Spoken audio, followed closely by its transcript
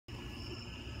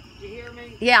You hear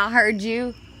me? Yeah, I heard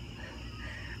you.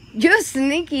 You're a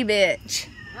sneaky bitch.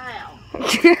 How?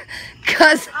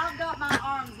 Cause I've got my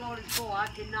arms loaded full. I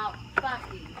cannot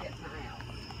fucking get in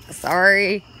the house.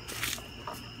 sorry.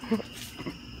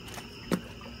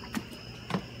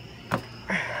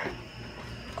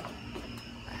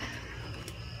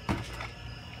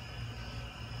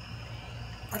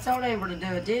 I told Amber to do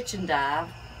a ditch and dive.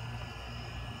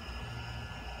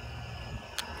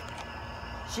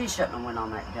 She shouldn't have went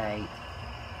on that date.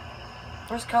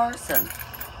 Where's Carson?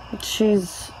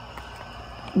 She's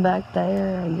back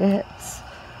there, I guess.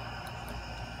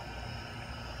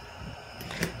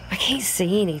 I can't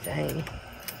see anything.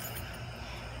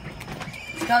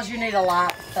 It's because you need a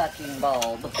light fucking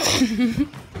bulb. What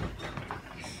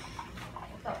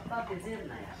the fuck is in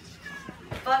that?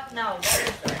 Fuck no, what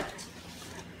is that?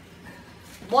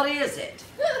 What is it?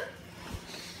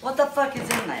 What the fuck is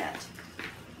in that?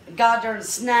 A goddamn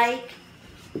snake?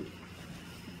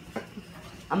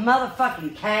 A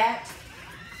motherfucking cat?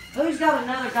 Who's got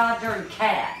another goddamn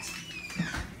cat?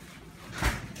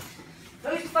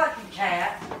 Whose fucking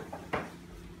cat?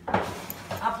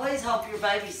 I please hope you're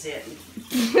babysitting.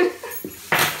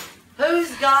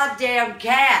 Whose goddamn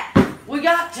cat? We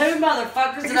got two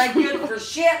motherfuckers that ain't good for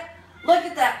shit. Look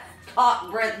at that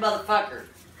cotton breath motherfucker.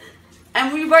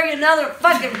 And we bring another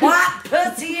fucking white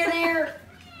pussy in here?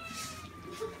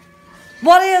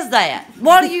 What is that?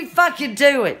 What are you fucking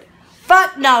doing?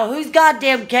 Fuck no, whose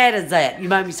goddamn cat is that? You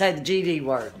made me say the GD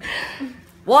word.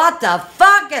 What the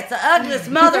fuck? It's the ugliest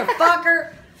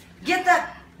motherfucker. Get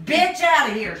that bitch out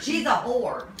of here. She's a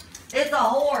whore. It's a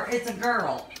whore. It's a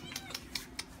girl.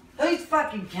 Whose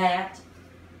fucking cat?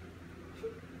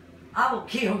 I will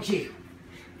kill you.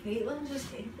 Caitlin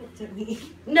just gave it to me.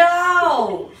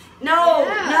 No!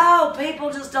 No!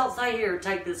 People just don't say, here,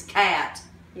 take this cat.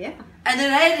 Yeah. And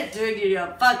then hand it to you in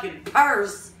a fucking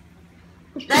purse.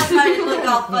 That made it look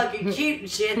all fucking cute and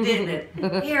shit, didn't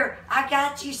it? Here, I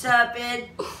got you something.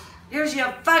 Here's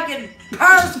your fucking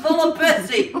purse full of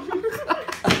pussy.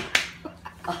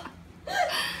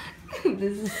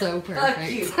 This is so Fuck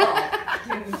perfect. you, Paul.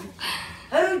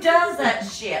 Who does that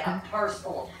shit? A purse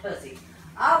full of pussy.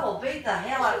 I will beat the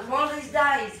hell out of one of these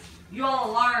days. You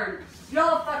all learn. You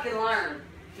all fucking learn.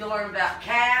 You'll learn about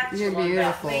cats. You're you'll learn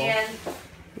about beautiful. men.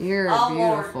 You're Oh,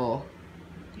 Lord. beautiful.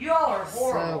 You all are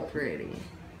horrible. So pretty.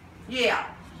 Yeah,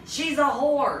 she's a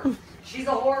whore. She's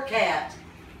a whore cat.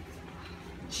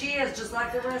 She is just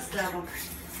like the rest of them.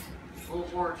 Little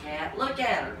whore cat. Look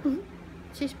at her.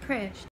 She's precious.